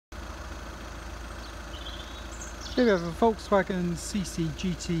Here we have a Volkswagen CC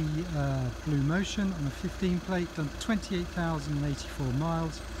GT Blue Motion on a 15 plate, done 28,084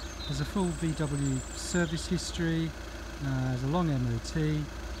 miles. Has a full VW service history, has a long MOT.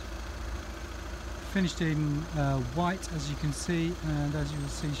 Finished in white, as you can see, and as you will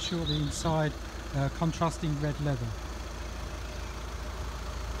see shortly inside, contrasting red leather.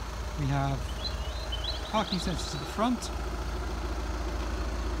 We have parking sensors at the front.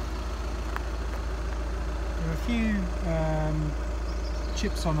 There are a few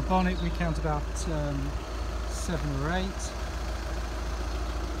chips on the bonnet. We count about 7 or 8.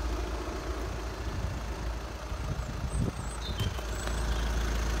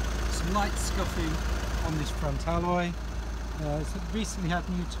 Some light scuffing on this front alloy. It's recently had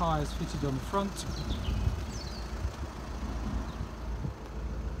new tyres fitted on the front.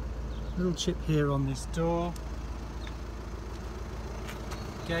 Little chip here on this door.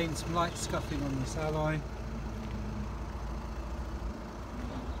 Again, some light scuffing on this alloy.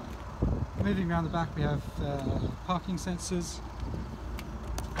 Moving around the back, we have parking sensors.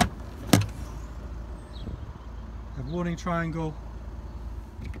 A warning triangle.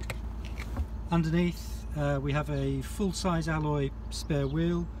 Underneath we have a full-size alloy spare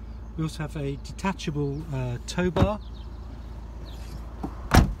wheel. We also have a detachable tow bar.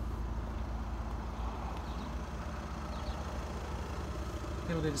 A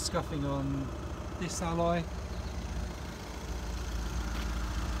little bit of scuffing on this alloy.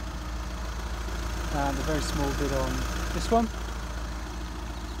 And a very small bit on this one.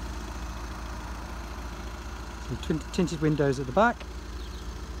 So tinted windows at the back.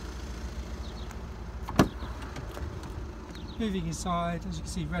 Moving inside, as you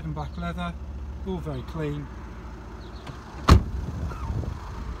can see, red and black leather, all very clean.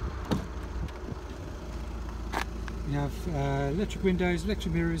 We have electric windows,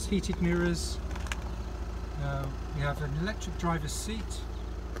 electric mirrors, heated mirrors. We have an electric driver's seat.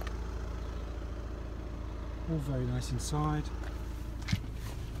 All very nice inside.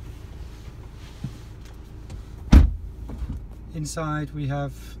 Inside we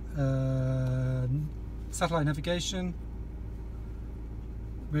have satellite navigation,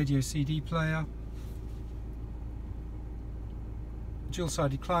 radio CD player,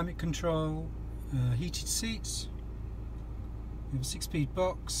 dual-sided climate control, heated seats. We have a 6-speed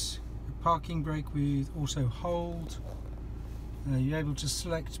box, a parking brake with auto hold. You're able to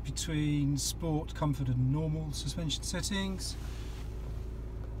select between sport, comfort and normal suspension settings.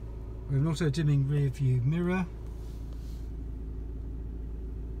 We have an auto-dimming rear view mirror.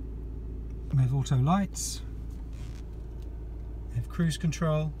 We have auto lights. We have cruise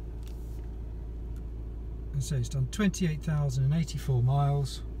control. And so it's done 28,084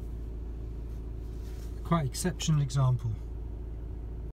 miles. Quite exceptional example.